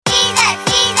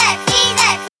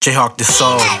Jayhawk the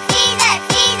Soul,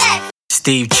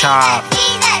 Steve Chop,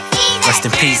 rest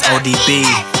in peace ODB.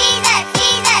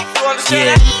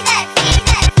 Yeah.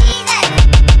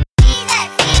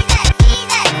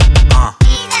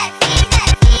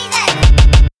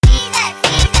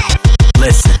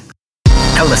 Listen,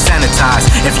 hella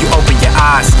sanitized. If you open your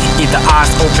eyes, either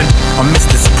eyes open or miss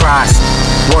the surprise.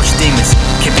 Worst demons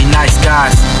can be nice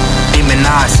guys,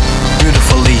 demonized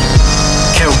beautifully.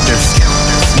 Characters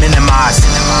minimized,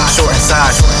 short in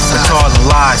size, but tall in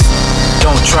lies.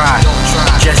 Don't try,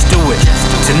 just do it.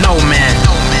 To no man,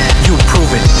 you prove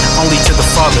it. Only to the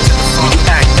Father when you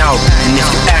act out. And if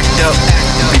you act up,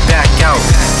 you'll be back out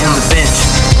in the bench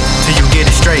till you get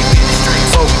it straight.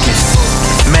 Focus,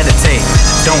 meditate,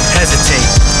 don't hesitate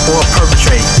or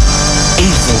perpetrate.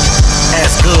 Evil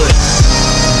as good,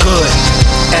 good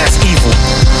as evil.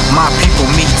 My people,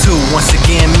 me too. Once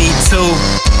again, me too.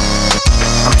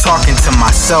 I'm talking to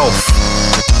myself,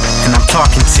 and I'm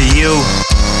talking to you.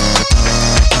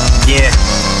 Yeah,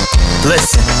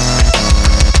 listen.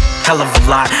 Hell of a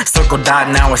lot, circle dot,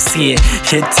 now I see it.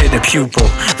 Hit to the pupil,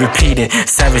 repeat it.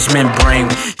 Savage membrane,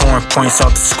 throwing points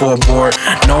off the scoreboard.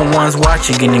 No one's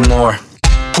watching anymore.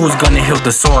 Who's gonna heal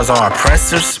the sores? Our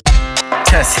oppressors?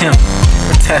 Test him,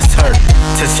 or test her.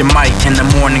 Test your might in the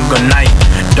morning or night.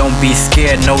 Don't be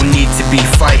scared, no need to be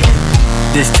fighting.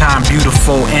 This time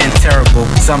beautiful and terrible.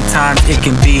 Sometimes it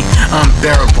can be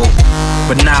unbearable,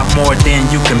 but not more than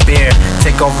you can bear.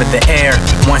 Take over the air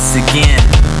once again.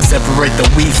 Separate the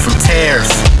wheat from tares.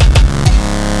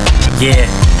 Yeah,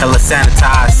 hella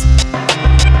sanitized.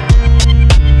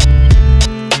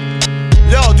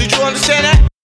 Yo, did you understand that?